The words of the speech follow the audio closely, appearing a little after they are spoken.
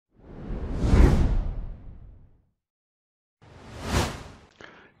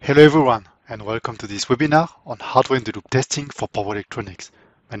Hello everyone, and welcome to this webinar on hardware-in-the-loop testing for power electronics.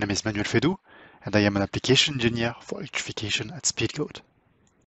 My name is Manuel Fedou, and I am an application engineer for electrification at Speedgoat.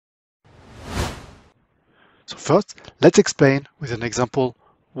 So first, let's explain with an example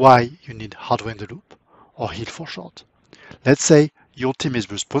why you need hardware-in-the-loop, or HIL for short. Let's say your team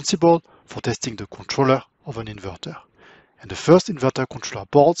is responsible for testing the controller of an inverter, and the first inverter controller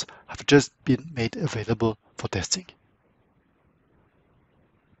boards have just been made available for testing.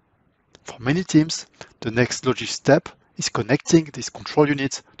 For many teams, the next logic step is connecting these control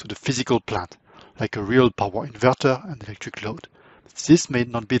units to the physical plant, like a real power inverter and electric load. This may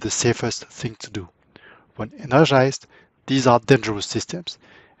not be the safest thing to do. When energized, these are dangerous systems,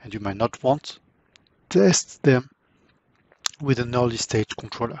 and you might not want to test them with an early stage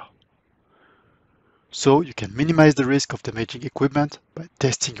controller. So you can minimize the risk of damaging equipment by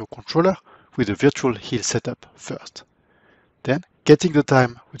testing your controller with a virtual HIL setup first. Then, getting the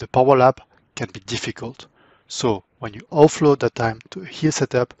time with the power lab can be difficult. So when you offload that time to a HIL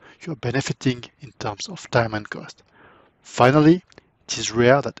setup, you are benefiting in terms of time and cost. Finally, it is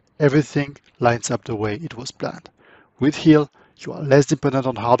rare that everything lines up the way it was planned. With HIL, you are less dependent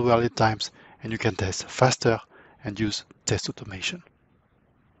on hardware lead times, and you can test faster and use test automation.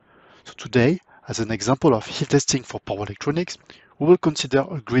 So today, as an example of HIL testing for power electronics, we will consider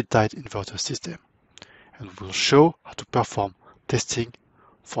a grid-tied inverter system, and we will show how to perform testing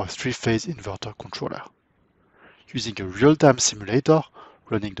for a three-phase inverter controller. Using a real-time simulator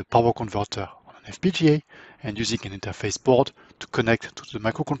running the power converter on an FPGA and using an interface board to connect to the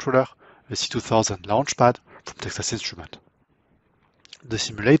microcontroller, a C2000 launchpad from Texas Instruments. The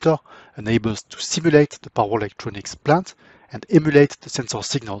simulator enables to simulate the power electronics plant and emulate the sensor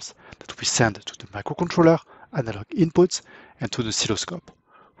signals that we send to the microcontroller, analog inputs, and to the oscilloscope.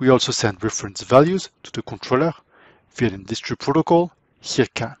 We also send reference values to the controller via an industry protocol,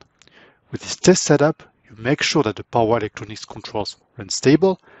 HIL-CAN. With this test setup, you make sure that the power electronics controls run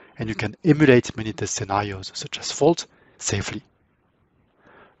stable, and you can emulate many test scenarios such as fault safely.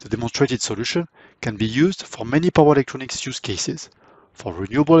 The demonstrated solution can be used for many power electronics use cases. For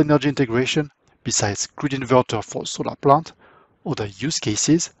renewable energy integration, besides grid inverter for a solar plant, other use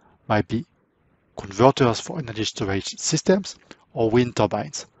cases might be converters for energy storage systems or wind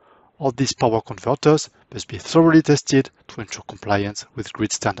turbines. All these power converters must be thoroughly tested to ensure compliance with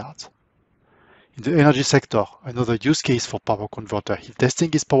grid standards. In the energy sector, another use case for power converter HIL testing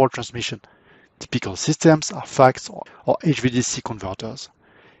is power transmission. Typical systems are FACTS or HVDC converters.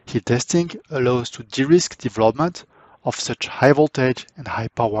 HIL testing allows to de-risk development of such high voltage and high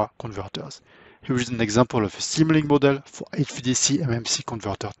power converters. Here is an example of a Simulink model for HVDC MMC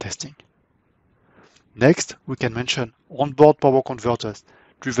converter testing. Next, we can mention onboard power converters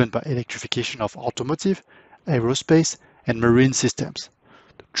driven by electrification of automotive, aerospace, and marine systems.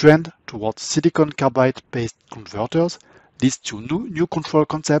 The trend towards silicon carbide-based converters leads to new control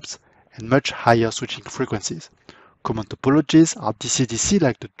concepts and much higher switching frequencies. Common topologies are DC-DC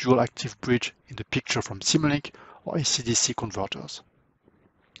like the dual active bridge in the picture from Simulink or AC-DC converters.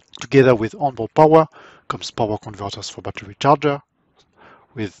 Together with onboard power comes power converters for battery charger,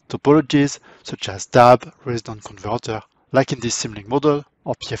 with topologies such as DAB, resident converter, like in this Simulink model,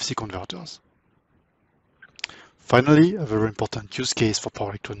 or PFC converters. Finally, a very important use case for power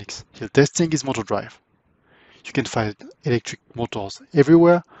electronics HIL testing is motor drive. You can find electric motors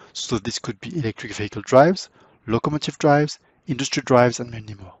everywhere, so this could be electric vehicle drives, locomotive drives, industry drives, and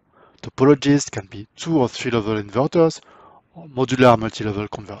many more. Topologies can be 2 or 3 level inverters or modular multi-level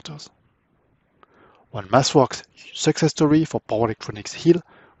converters. One MathWorks success story for power electronics HIL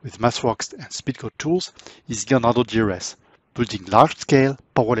with MathWorks and Speedgoat tools is Leonardo DRS, building large-scale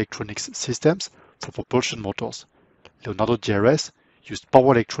power electronics systems for propulsion motors. Leonardo DRS used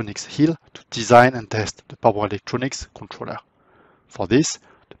power electronics HIL to design and test the power electronics controller. For this,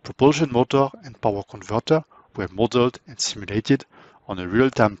 the propulsion motor and power converter were modeled and simulated on a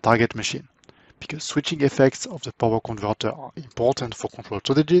real-time target machine. Because switching effects of the power converter are important for control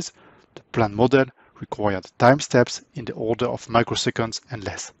strategies, the planned model required time steps in the order of microseconds and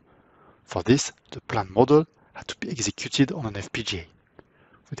less. For this, the planned model had to be executed on an FPGA.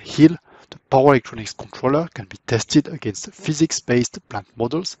 With HIL, the power electronics controller can be tested against physics-based plant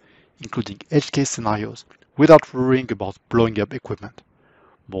models, including edge case scenarios, without worrying about blowing up equipment.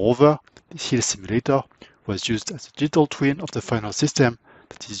 Moreover, this HIL simulator was used as a digital twin of the final system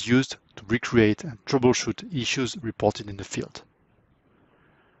that is used to recreate and troubleshoot issues reported in the field.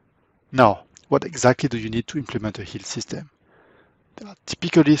 Now, what exactly do you need to implement a HIL system? There are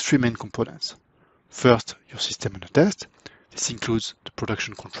typically 3 main components. First, your system under test. This includes the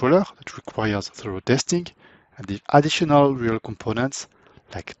production controller that requires thorough testing and the additional real components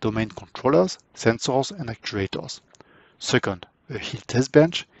like domain controllers, sensors, and actuators. Second, a hill test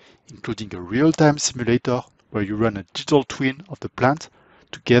bench, including a real-time simulator where you run a digital twin of the plant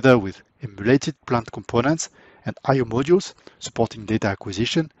together with emulated plant components and I/O modules supporting data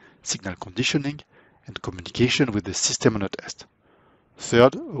acquisition, signal conditioning, and communication with the system under test.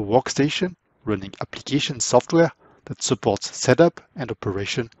 Third, a workstation running application software that supports setup and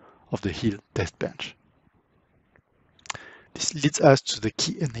operation of the hill test bench. This leads us to the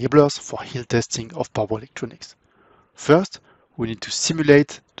key enablers for hill testing of power electronics. First, we need to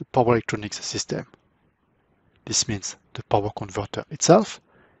simulate the power electronics system. This means the power converter itself,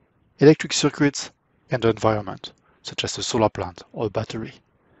 electric circuits, and the environment, such as a solar plant or a battery.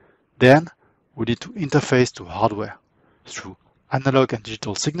 Then, we need to interface to hardware through analog and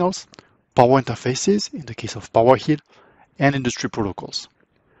digital signals, power interfaces in the case of power hill, and industry protocols.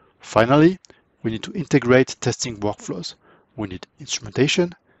 Finally, we need to integrate testing workflows. We need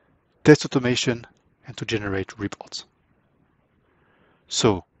instrumentation, test automation, and to generate reports.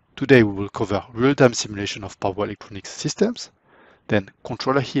 So, today we will cover real-time simulation of power electronics systems, then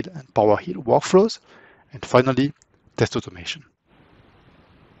controller hill and power hill workflows, and finally, test automation.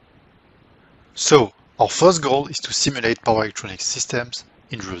 So, our first goal is to simulate power electronics systems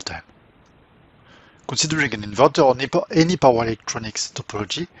in real time. Considering an inverter or any power electronics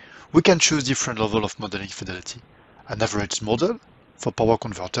topology, we can choose different levels of modeling fidelity. An average model for power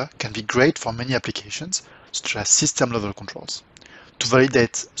converter can be great for many applications, such as system-level controls. To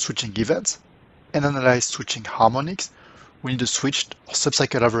validate switching events and analyze switching harmonics, we need a switched or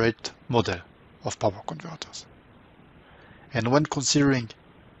subcycle average model of power converters. And when considering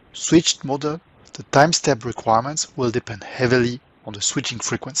switched model, the time step requirements will depend heavily on the switching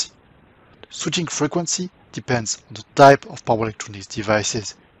frequency. The switching frequency depends on the type of power electronics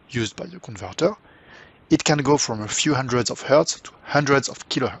devices used by the converter. It can go from a few hundreds of hertz to hundreds of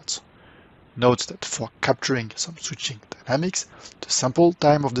kilohertz. Note that for capturing some switching dynamics, the sample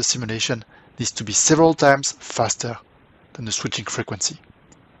time of the simulation needs to be several times faster than the switching frequency.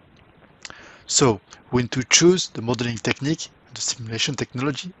 So we need to choose the modeling technique and the simulation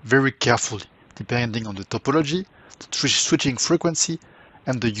technology very carefully, depending on the topology, the switching frequency,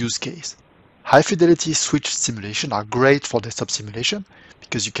 and the use case. High fidelity switch simulation are great for desktop simulation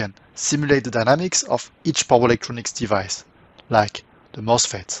because you can simulate the dynamics of each power electronics device, like the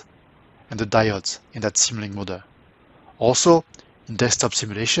MOSFETs and the diodes in that simulating model. Also, in desktop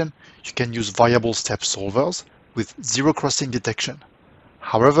simulation, you can use variable step solvers with zero crossing detection.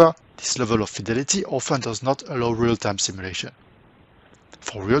 However, this level of fidelity often does not allow real-time simulation.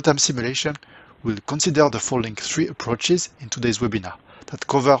 For real-time simulation, we'll consider the following three approaches in today's webinar that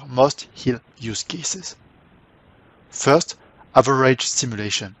cover most hill use cases. First, average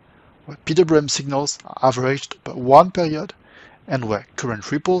simulation, where PWM signals are averaged over one period and where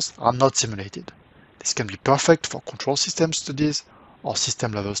current ripples are not simulated. This can be perfect for control system studies or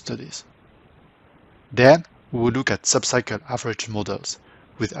system-level studies. Then, we will look at subcycle average models,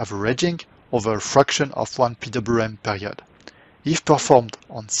 with averaging over a fraction of one PWM period. If performed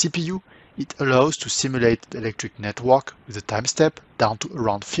on CPU, it allows to simulate the electric network with a time step down to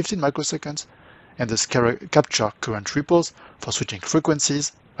around 15 microseconds and thus capture current ripples for switching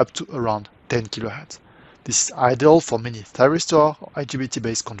frequencies up to around 10 kHz. This is ideal for many thyristor or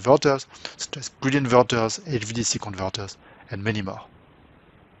IGBT-based converters such as grid inverters, HVDC converters, and many more.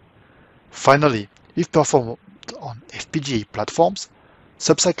 Finally, if performed on FPGA platforms,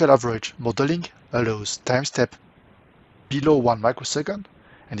 subcycle average modeling allows time step below 1 microsecond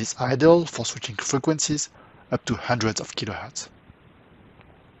and is ideal for switching frequencies up to hundreds of kilohertz.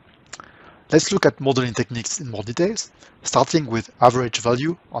 Let's look at modeling techniques in more details, starting with average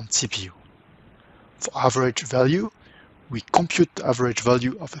value on CPU. For average value, we compute the average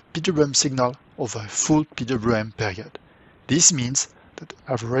value of a PWM signal over a full PWM period. This means that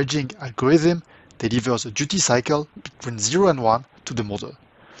the averaging algorithm delivers a duty cycle between 0 and 1 to the model.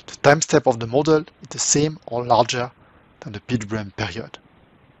 The time step of the model is the same or larger than the PWM period.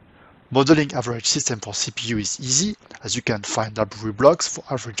 Modeling average system for CPU is easy, as you can find library blocks for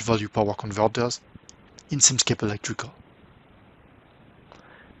average value power converters in Simscape Electrical.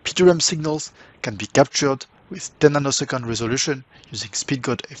 PWM signals can be captured with 10 nanosecond resolution using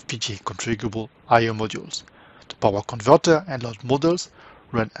Speedgoat FPGA configurable I/O modules. The power converter and load models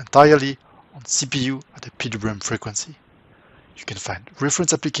run entirely on CPU at a PWM frequency. You can find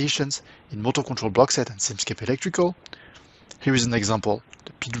reference applications in Motor Control Blockset and Simscape Electrical. Here is an example.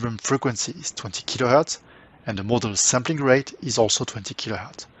 The PWM frequency is 20 kHz and the model sampling rate is also 20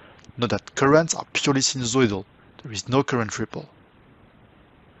 kHz. Note that currents are purely sinusoidal. There is no current ripple.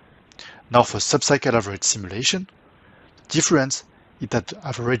 Now for subcycle average simulation, the difference is that the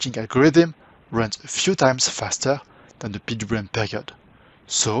averaging algorithm runs a few times faster than the PWM period.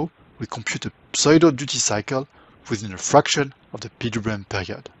 So we compute a pseudo duty cycle within a fraction of the PWM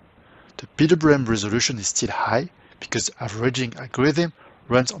period. The PWM resolution is still high because the averaging algorithm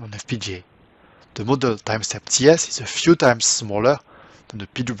runs on an FPGA. The model timestep TS is a few times smaller than the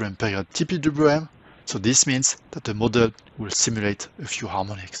PWM period TPWM, so this means that the model will simulate a few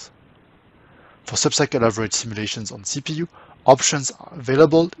harmonics. For subcycle average simulations on CPU, options are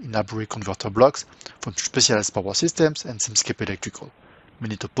available in library converter blocks from specialized power systems and Simscape Electrical.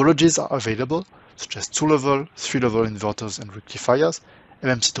 Many topologies are available, such as 2-level, 3-level inverters and rectifiers,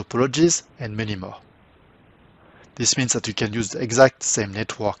 MMC topologies, and many more. This means that you can use the exact same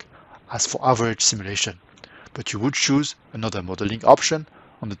network as for average simulation, but you would choose another modeling option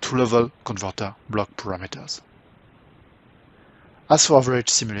on the 2-level converter block parameters. As for average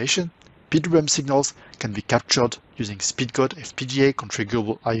simulation, PWM signals can be captured using Speedgoat FPGA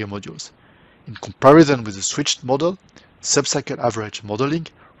configurable I/O modules. In comparison with the switched model, subcycle average modeling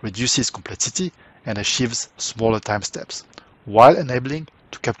reduces complexity and achieves smaller time steps, while enabling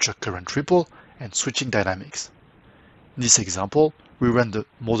to capture current ripple and switching dynamics. In this example, we run the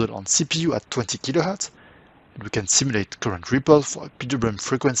model on CPU at 20 kHz, and we can simulate current ripple for a PWM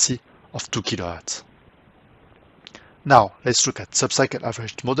frequency of 2 kHz. Now, let's look at subcycle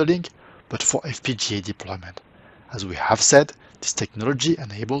averaged modeling, but for FPGA deployment. As we have said, this technology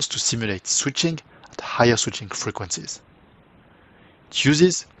enables to simulate switching at higher switching frequencies. It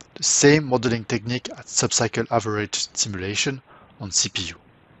uses the same modeling technique as subcycle averaged simulation on CPU.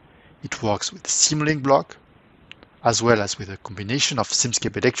 It works with the Simulink block, as well as with a combination of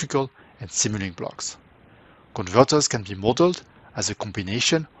Simscape Electrical and Simulink blocks. Converters can be modeled as a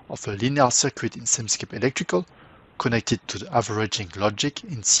combination of a linear circuit in Simscape Electrical connected to the averaging logic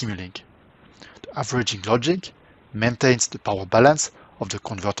in Simulink. The averaging logic maintains the power balance of the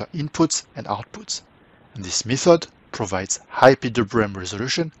converter inputs and outputs, and this method provides high PWM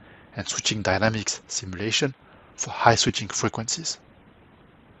resolution and switching dynamics simulation for high switching frequencies.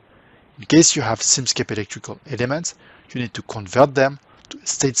 In case you have Simscape Electrical elements, you need to convert them to a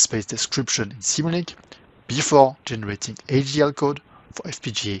state space description in Simulink before generating HDL code for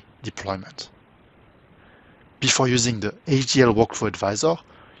FPGA deployment. Before using the HDL Workflow Advisor,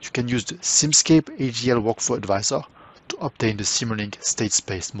 you can use the Simscape HDL Workflow Advisor to obtain the Simulink state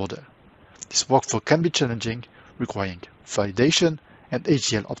space model. This workflow can be challenging, requiring validation and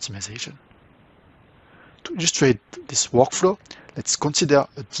HDL optimization. To illustrate this workflow, let's consider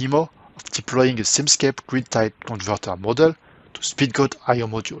a demo of deploying a Simscape grid-tied converter model to Speedgoat I/O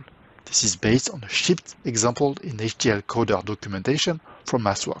module. This is based on a shipped example in HDL coder documentation from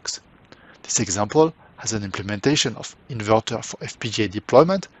MathWorks. This example has an implementation of inverter for FPGA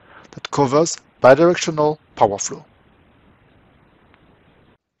deployment that covers bidirectional power flow.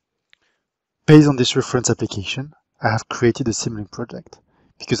 Based on this reference application, I have created a Simulink project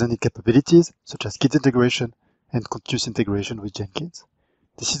because I need capabilities such as Git integration and continuous integration with Jenkins.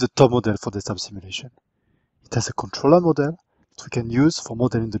 This is the top model for desktop simulation. It has a controller model that we can use for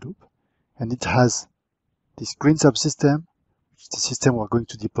modeling the loop, and it has this green subsystem, which is the system we are going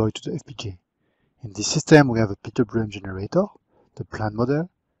to deploy to the FPGA. In this system, we have a PWM generator, the plan model,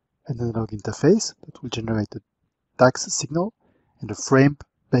 an analog interface that will generate the DAX signal, and a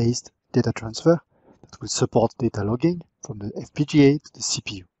frame-based data transfer that will support data logging from the FPGA to the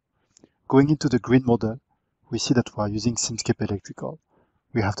CPU. Going into the green model, we see that we are using Simscape Electrical.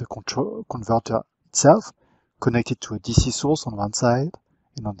 We have the converter itself connected to a DC source on one side,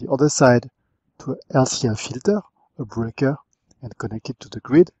 and on the other side to an LCR filter, a breaker, and connected to the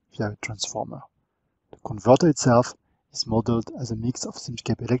grid via a transformer. The converter itself is modeled as a mix of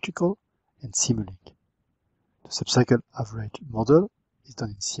Simscape Electrical and Simulink. The subcycle average model is done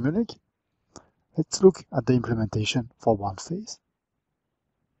in Simulink. Let's look at the implementation for one phase.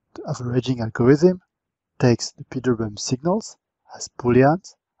 The averaging algorithm takes the PWM signals as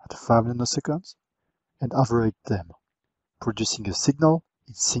booleans at 5 nanoseconds and average them, producing a signal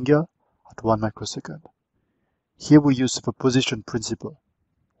in single at 1 microsecond. Here we use superposition principle.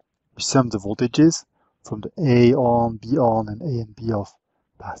 We sum the voltages from the A on, B on, and A and B off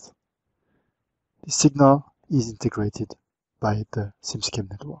path. The signal is integrated by the Simscape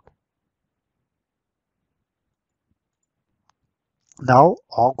network. Now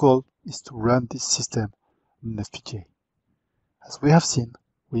our goal is to run this system on an FPGA. As we have seen,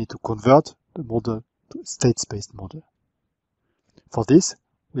 we need to convert the model to a state-space model. For this,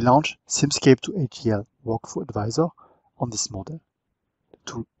 we launch Simscape to HDL Workflow Advisor on this model. The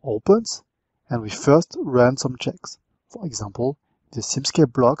tool opens, and we first run some checks. For example, the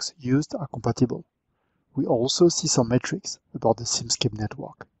Simscape blocks used are compatible. we also see some metrics about the SimScape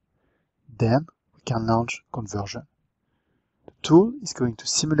network. Then we can launch conversion. The tool is going to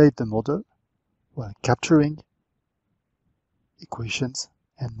simulate the model while capturing equations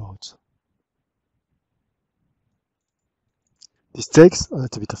and modes. This takes a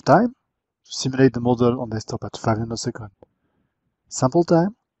little bit of time to simulate the model on desktop at 5 nanoseconds sample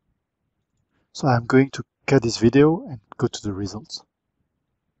time. So I'm going to cut this video and go to the results.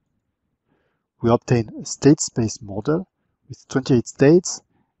 We obtain a state space model with 28 states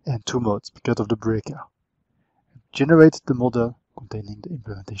and 2 modes because of the breaker. Generate the model containing the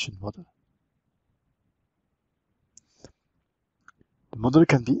implementation model. The model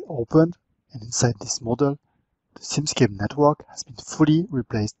can be opened, and inside this model, the SimScape network has been fully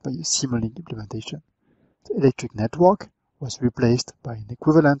replaced by a Simulink implementation. The electric network was replaced by an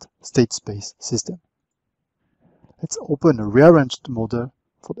equivalent state space system. Let's open a rearranged model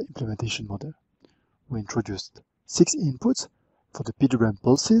for the implementation model. We introduced 6 inputs for the PWM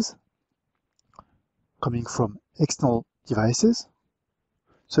pulses coming from external devices,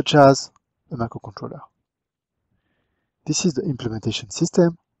 such as a microcontroller. This is the implementation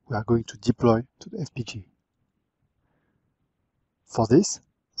system we are going to deploy to the FPGA. For this,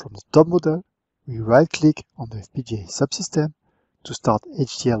 from the top model, we right-click on the FPGA subsystem to start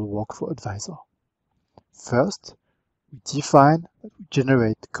HDL Workflow Advisor. First, we define that we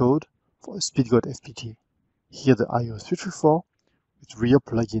generate code for a Speedgoat FPGA. Here the IO334 with real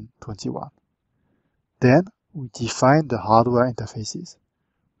plugin 21. Then we define the hardware interfaces.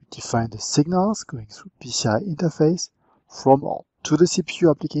 We define the signals going through PCI interface from or to the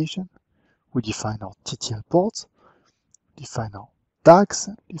CPU application. We define our TTL ports, define our tags,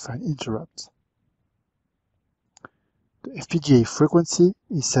 and define interrupts. The FPGA frequency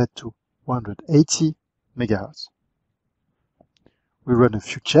is set to 180 MHz. We run a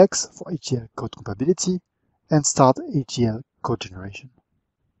few checks for HDL code compatibility and start HDL code generation.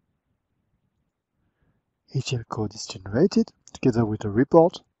 HDL code is generated together with a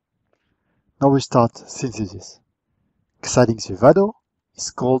report. Now we start synthesis. Exciting the VADO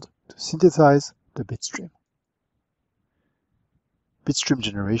is called to synthesize the bitstream. Bitstream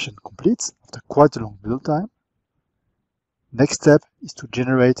generation completes after quite a long build time. Next step is to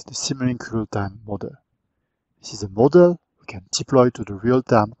generate the Simulink real-time model. This is a model we can deploy to the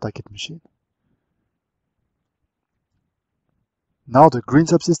real-time target machine. Now the green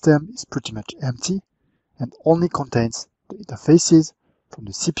subsystem is pretty much empty and only contains the interfaces from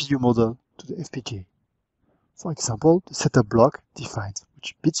the CPU model to the FPGA. For example, the setup block defines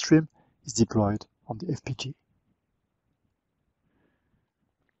which bitstream is deployed on the FPGA.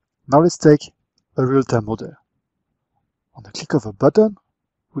 Now let's take a real-time model. On the click of a button,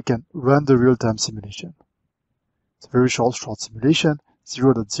 we can run the real-time simulation. It's a very short simulation,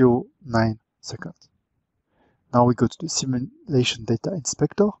 0.09 seconds. Now we go to the Simulation Data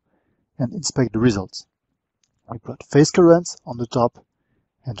Inspector and inspect the results. We plot phase currents on the top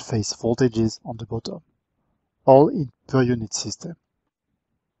and phase voltages on the bottom, all in per unit system.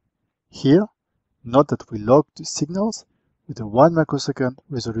 Here, note that we log the signals with a 1 microsecond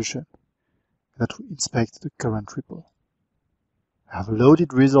resolution and that we inspect the current ripple. I have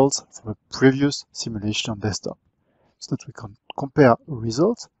loaded results from a previous simulation on desktop so that we can compare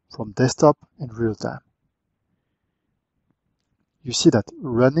results from desktop and real time. You see that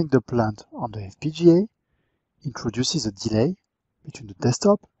running the plant on the FPGA introduces a delay between the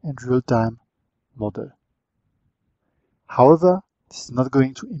desktop and real-time model. However, this is not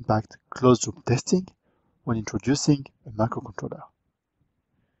going to impact closed-loop testing when introducing a microcontroller.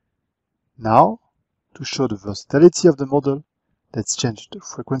 Now, to show the versatility of the model, let's change the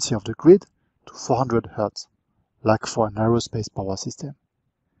frequency of the grid to 400 Hz, like for an aerospace power system,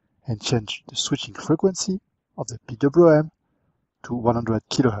 and change the switching frequency of the PWM to 100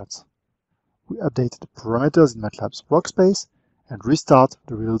 kHz. We update the parameters in MATLAB's workspace and restart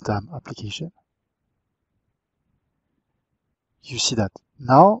the real-time application. You see that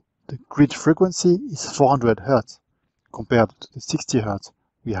now the grid frequency is 400 Hz compared to the 60 Hz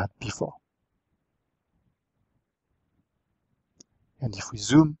we had before. And if we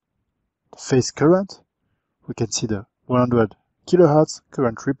zoom the phase current, we can see the 100 kHz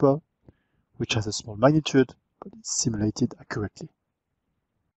current ripple, which has a small magnitude, but it's simulated accurately.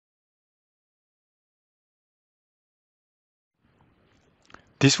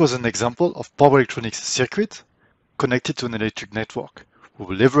 This was an example of power electronics circuit connected to an electric network. We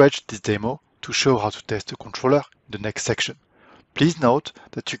will leverage this demo to show how to test a controller in the next section. Please note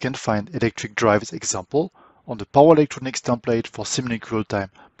that you can find electric drives example on the Power Electronics template for Simulink Real-Time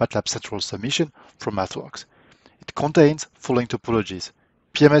MATLAB Central Submission from MathWorks. It contains following topologies: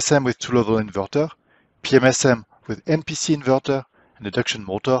 PMSM with 2-level inverter, PMSM with NPC inverter, and induction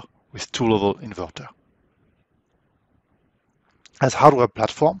motor with two-level inverter. As hardware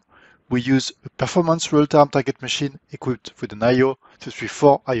platform, we use a performance real-time target machine equipped with an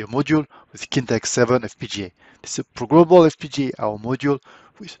IO-234 IO module with Kintex 7 FPGA. This is a programmable FPGA IO module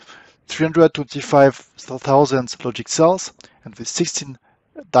with 325,000 logic cells and with 16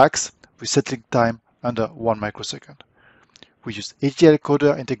 DACs with settling time under 1 microsecond. We use HDL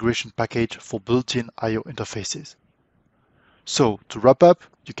coder integration package for built-in IO interfaces. So to wrap up,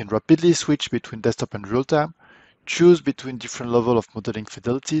 you can rapidly switch between desktop and real-time, choose between different levels of modeling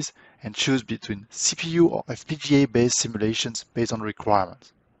fidelities, and choose between CPU or FPGA-based simulations based on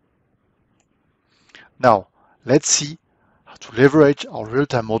requirements. Now, let's see how to leverage our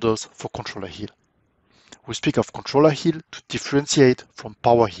real-time models for controller hill. We speak of controller hill to differentiate from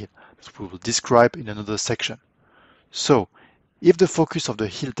power hill that we will describe in another section. So, if the focus of the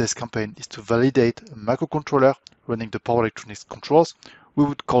hill test campaign is to validate a microcontroller running the power electronics controls, we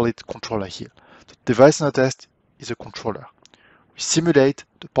would call it controller hill. The device under test is a controller. We simulate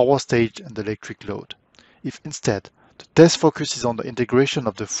the power stage and the electric load. If instead the test focuses on the integration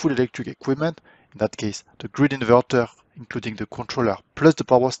of the full electric equipment, in that case the grid inverter including the controller plus the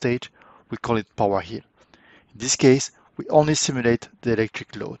power stage, we call it power hill. In this case, we only simulate the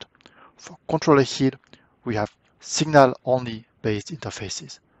electric load. For controller hill, we have signal-only based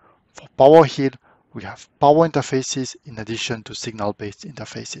interfaces. For power hill, we have power interfaces in addition to signal-based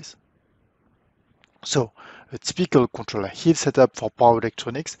interfaces. So, a typical controller hill setup for power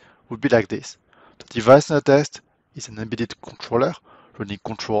electronics would be like this. The device under test is an embedded controller running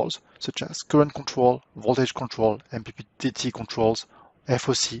controls such as current control, voltage control, MPPT controls,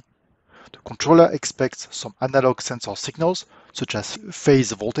 FOC. The controller expects some analog sensor signals such as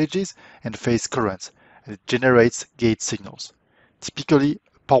phase voltages and phase currents, and it generates gate signals. Typically,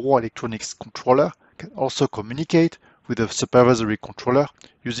 a power electronics controller can also communicate with a supervisory controller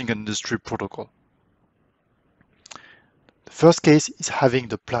using an industry protocol. The first case is having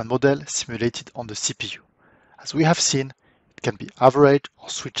the plan model simulated on the CPU. As we have seen, it can be average or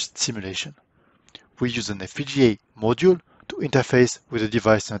switched simulation. We use an FPGA module to interface with the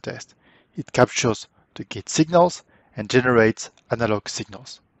device under test. It captures the gate signals and generates analog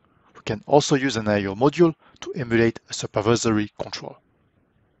signals. We can also use an IO module to emulate a supervisory control.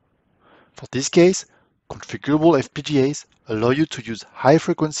 For this case, configurable FPGAs allow you to use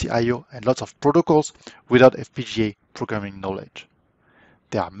high-frequency IO and lots of protocols without FPGA programming knowledge.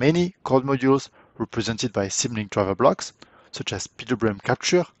 There are many code modules represented by Simulink driver blocks, such as PWM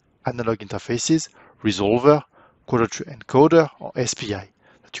capture, analog interfaces, resolver, quadrature encoder, or SPI,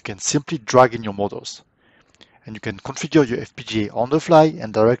 that you can simply drag in your models. And you can configure your FPGA on the fly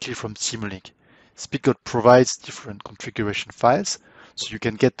and directly from Simulink. Speedgoat provides different configuration files, so you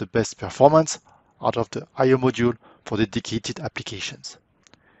can get the best performance out of the IO module for dedicated applications.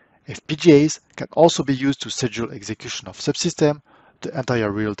 FPGAs can also be used to schedule execution of subsystem, the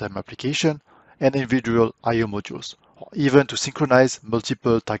entire real-time application, and individual IO modules, or even to synchronize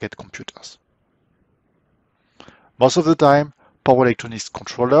multiple target computers. Most of the time, power electronics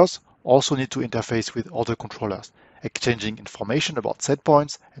controllers also need to interface with other controllers, exchanging information about set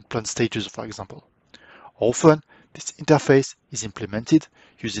points and plant stages, for example. Often, this interface is implemented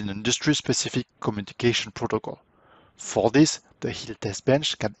using an industry-specific communication protocol. For this, the Hill test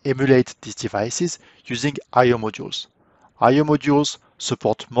bench can emulate these devices using IO modules. IO modules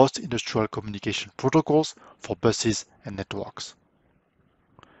support most industrial communication protocols for buses and networks.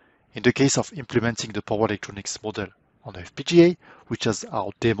 In the case of implementing the power electronics model on the FPGA, which is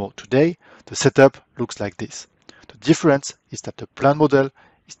our demo today, the setup looks like this. The difference is that the plan model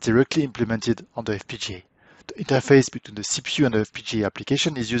is directly implemented on the FPGA. The interface between the CPU and the FPGA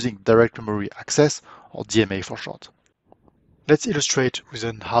application is using direct memory access, or DMA for short. Let's illustrate with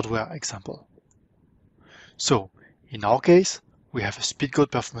an hardware example. So, in our case, we have a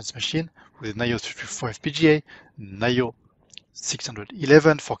Speedgoat performance machine with an IO-334 FPGA and an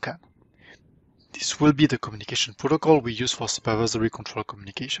IO-611 for CAN. This will be the communication protocol we use for supervisory control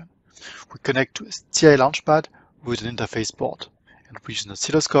communication. We connect to a TI launchpad with an interface board, and we use an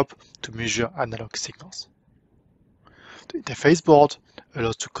oscilloscope to measure analog signals. The interface board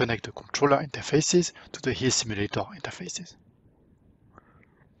allows to connect the controller interfaces to the Hill simulator interfaces.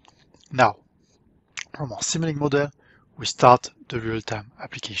 Now, from our Simulink model, we start the real-time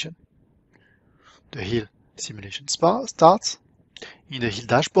application. The Hill simulation starts. In the Hill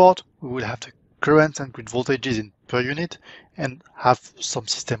dashboard, we will have the current and grid voltages in per unit and have some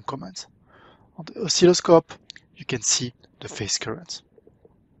system commands. On the oscilloscope, you can see the phase currents.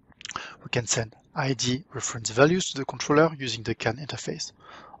 We can send ID reference values to the controller using the CAN interface.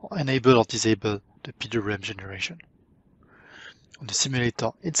 or enable or disable the PWM generation. On the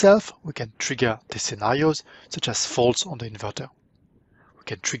simulator itself, we can trigger the scenarios such as faults on the inverter. We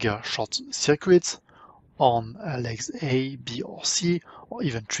can trigger short circuits on legs A, B, or C, or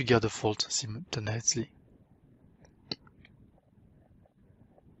even trigger the fault simultaneously.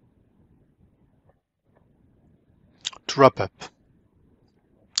 To wrap up,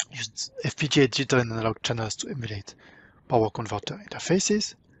 use FPGA digital and analog channels to emulate power converter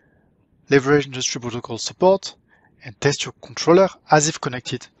interfaces, leverage industry protocol support, and test your controller as if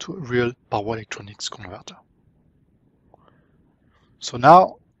connected to a real power electronics converter. So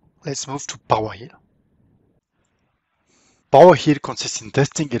now, let's move to PowerHeal. PowerHeal consists in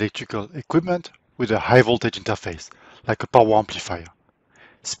testing electrical equipment with a high voltage interface, like a power amplifier.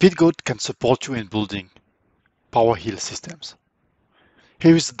 Speedgoat can support you in building PowerHeal systems.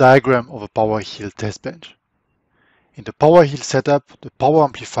 Here is a diagram of a PowerHeal test bench. In the PowerHeal setup, the power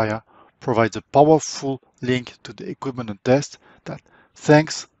amplifier provides a powerful link to the equipment on test that,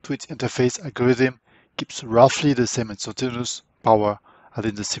 thanks to its interface algorithm, keeps roughly the same instantaneous power as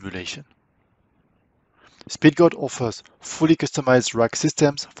in the simulation. Speedgoat offers fully customized rack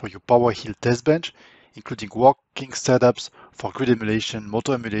systems for your PowerHeal test bench, including working setups for grid emulation,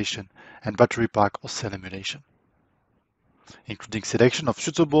 motor emulation, and battery pack or cell emulation, including selection of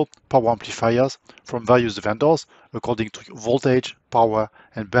suitable power amplifiers from various vendors according to your voltage, power,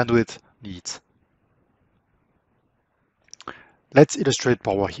 and bandwidth needs. Let's illustrate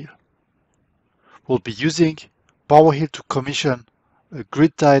PowerHeal. We'll be using PowerHeal to commission a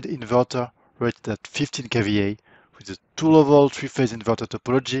grid-tied inverter rated at 15 kVA with a 2-level 3-phase inverter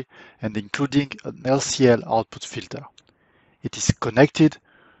topology and including an LCL output filter. It is connected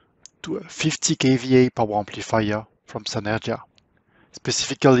to a 50 kVA power amplifier from Synergia,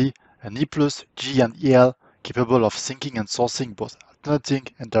 specifically an E+, G, and EL capable of syncing and sourcing both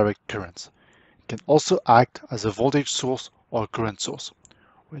alternating and direct currents. It can also act as a voltage source or a current source,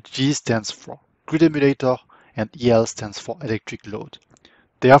 where G stands for grid emulator and EL stands for electric load.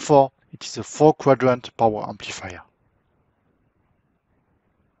 Therefore, it is a 4-quadrant power amplifier.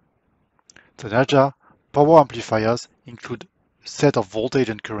 Synergia power amplifiers include a set of voltage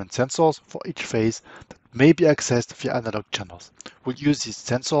and current sensors for each phase that may be accessed via analog channels. We'll use these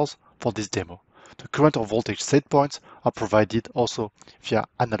sensors for this demo. The current or voltage set points are provided also via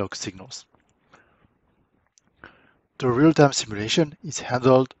analog signals. The real-time simulation is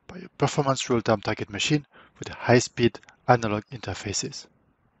handled by a performance real-time target machine with high-speed analog interfaces.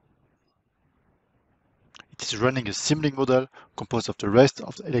 It is running a Simulink model composed of the rest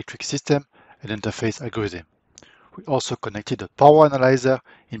of the electric system and interface algorithm. We also connected a power analyzer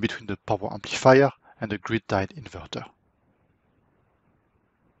in between the power amplifier and the grid-tied inverter.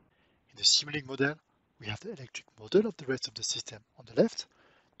 In the Simulink model, we have the electric model of the rest of the system on the left,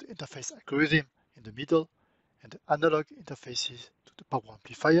 the interface algorithm in the middle, and the analog interfaces to the power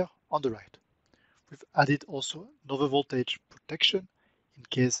amplifier on the right. We've added also an overvoltage protection in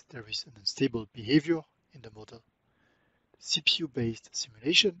case there is an unstable behavior in the model. The CPU-based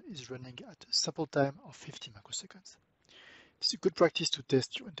simulation is running at a sample time of 50 microseconds. It is a good practice to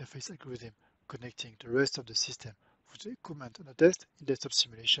test your interface algorithm connecting the rest of the system with the equipment on the test in desktop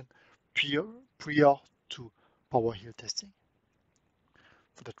simulation prior to PowerHeal testing.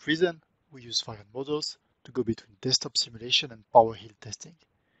 For that reason, we use variant models to go between desktop simulation and PowerHeal testing.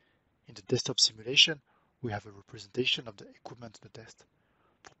 In the desktop simulation, we have a representation of the equipment on the test.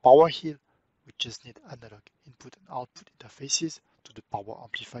 For PowerHeal, we just need analog input and output interfaces to the power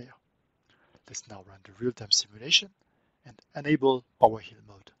amplifier. Let's now run the real-time simulation and enable PowerHeal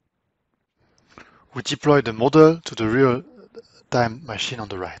mode. We deploy the model to the real-time machine on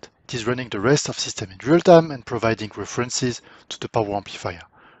the right. It is running the rest of the system in real-time and providing references to the power amplifier.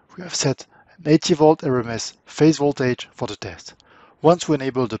 We have set an 80 volt RMS phase voltage for the test. Once we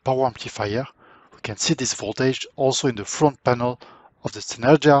enable the power amplifier, we can see this voltage also in the front panel of the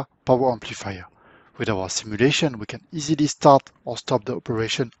Synergia power amplifier. With our simulation, we can easily start or stop the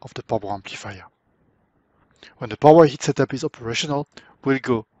operation of the power amplifier. When the PowerHeal setup is operational, we'll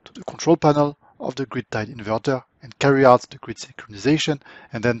go to the control panel of the grid-tied inverter and carry out the grid synchronization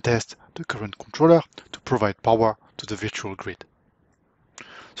and then test the current controller to provide power to the virtual grid.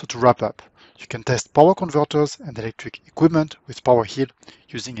 So to wrap up, you can test power converters and electric equipment with PowerHeal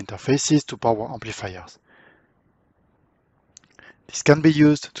using interfaces to power amplifiers. This can be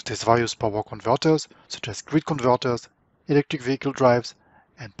used to test various power converters such as grid converters, electric vehicle drives,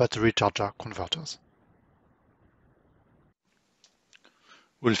 and battery charger converters.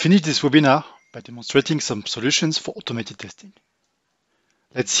 We'll finish this webinar by demonstrating some solutions for automated testing.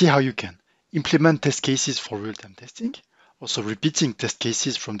 Let's see how you can implement test cases for real-time testing Also repeating test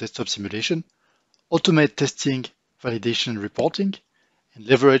cases from desktop simulation, automate testing, validation, and reporting, and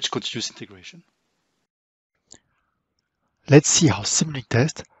leverage continuous integration. Let's see how Simulink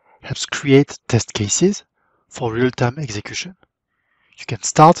Test helps create test cases for real-time execution. You can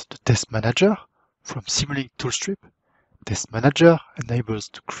start the Test Manager from Simulink Toolstrip. Test Manager enables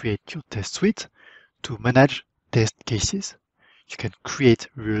to create your test suite to manage test cases. You can create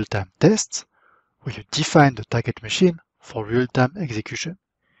real-time tests where you define the target machine for real-time execution.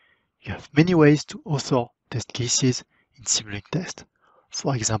 You have many ways to author test cases in Simulink Test.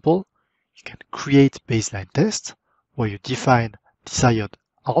 For example, you can create baseline tests where you define desired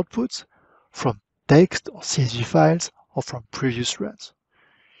outputs from text or CSV files or from previous runs.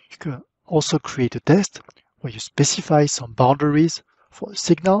 You can also create a test where you specify some boundaries for a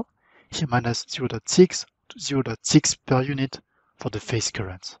signal, here minus 0.6 to 0.6 per unit for the phase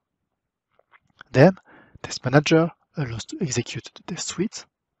current. Then, Test Manager allows to execute the test suite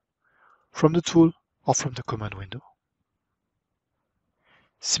from the tool or from the command window.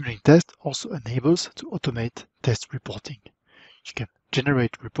 Simulink Test also enables to automate test reporting. You can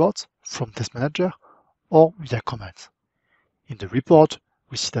generate reports from Test Manager or via commands. In the report,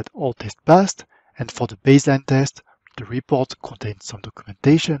 we see that all tests passed, and for the baseline test, the report contains some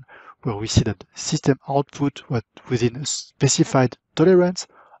documentation where we see that the system output was within a specified tolerance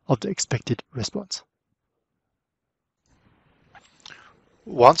of the expected response.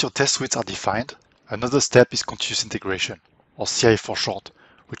 Once your test suites are defined, another step is continuous integration, or CI for short,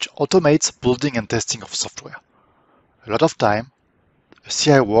 which automates building and testing of software. A lot of time, a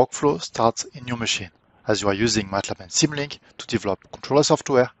CI workflow starts in your machine, as you are using MATLAB and Simulink to develop controller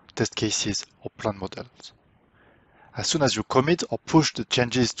software, test cases, or plan models. As soon as you commit or push the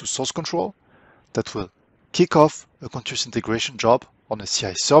changes to source control, that will kick off a continuous integration job on a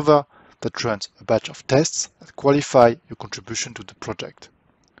CI server that runs a batch of tests that qualify your contribution to the project,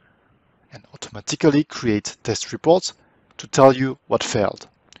 and automatically create test reports to tell you what failed.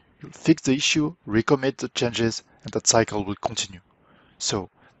 You'll fix the issue, recommit the changes, and that cycle will continue. So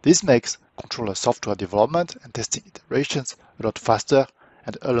this makes controller software development and testing iterations a lot faster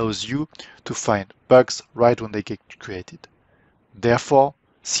and allows you to find bugs right when they get created. Therefore,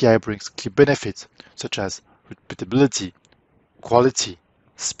 CI brings clear benefits such as repeatability, quality,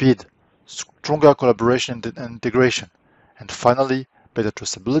 speed, stronger collaboration and integration, and finally, better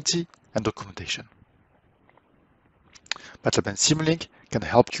traceability and documentation. MATLAB and Simulink can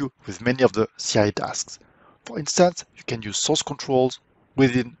help you with many of the CI tasks. For instance, you can use source controls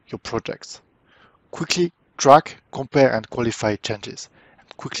within your projects. Quickly track, compare, and qualify changes,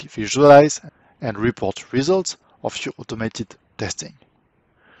 and quickly visualize and report results of your automated testing.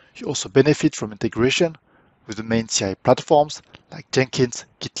 You also benefit from integration with the main CI platforms like Jenkins,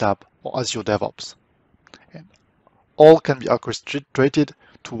 GitLab, or Azure DevOps. And all can be orchestrated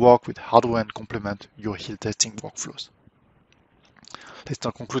to work with hardware and complement your hill testing workflows. Let's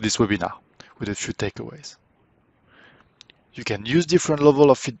now conclude this webinar with a few takeaways. You can use different levels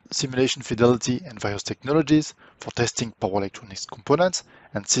of simulation fidelity and various technologies for testing power electronics components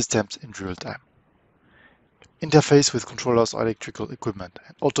and systems in real time. Interface with controllers or electrical equipment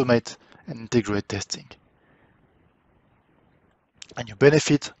and automate and integrate testing. And you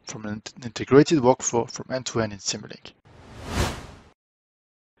benefit from an integrated workflow from end to end in Simulink.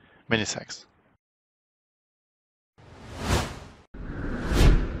 Many thanks.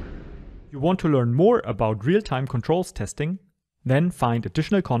 You want to learn more about real-time controls testing? Then find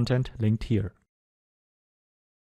additional content linked here.